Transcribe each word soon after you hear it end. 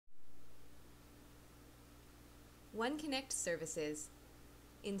OneConnect services.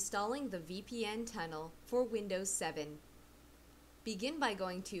 Installing the VPN tunnel for Windows 7. Begin by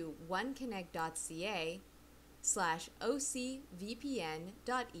going to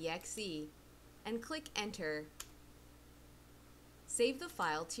oneconnect.ca/ocvpn.exe and click Enter. Save the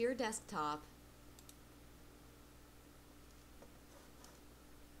file to your desktop.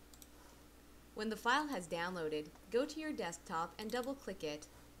 When the file has downloaded, go to your desktop and double-click it.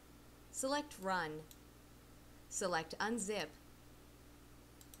 Select Run. Select Unzip.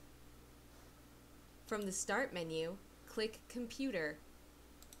 From the Start menu, click Computer.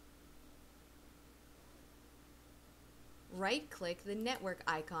 Right-click the network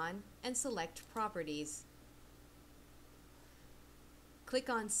icon and select Properties. Click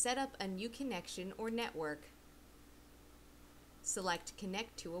on Set up a new connection or network. Select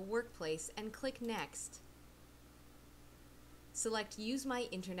Connect to a workplace and click Next. Select Use My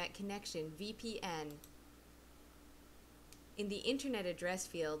Internet Connection VPN. In the Internet address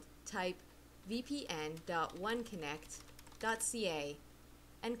field, type vpn.oneconnect.ca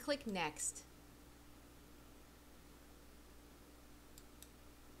and click Next.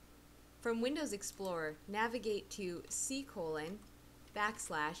 From Windows Explorer, navigate to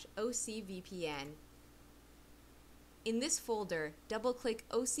c:/OCVPN. In this folder, double-click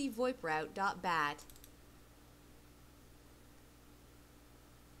ocvoiproute.bat.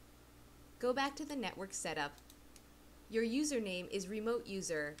 Go back to the network setup. Your username is remote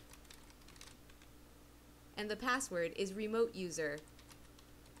user, and the password is remote user.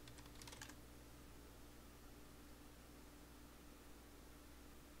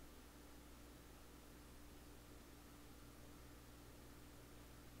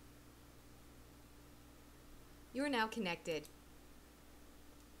 You are now connected.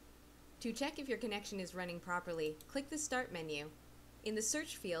 To check if your connection is running properly, click the Start menu. In the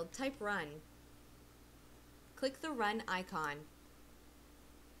search field, type Run. Click the Run icon.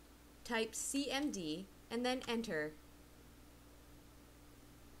 Type CMD and then Enter.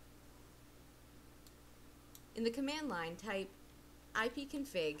 In the command line, type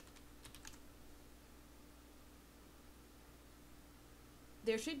ipconfig.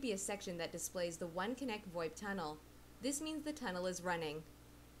 There should be a section that displays the OneConnect VoIP tunnel. This means the tunnel is running.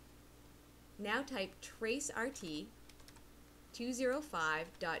 Now type traceRT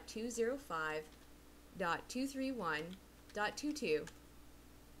 205.205.231.22.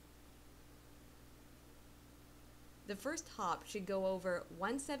 The first hop should go over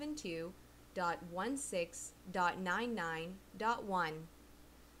 172.16.99.1.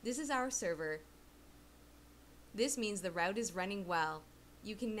 This is our server. This means the route is running well.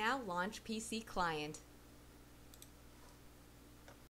 You can now launch PC Client.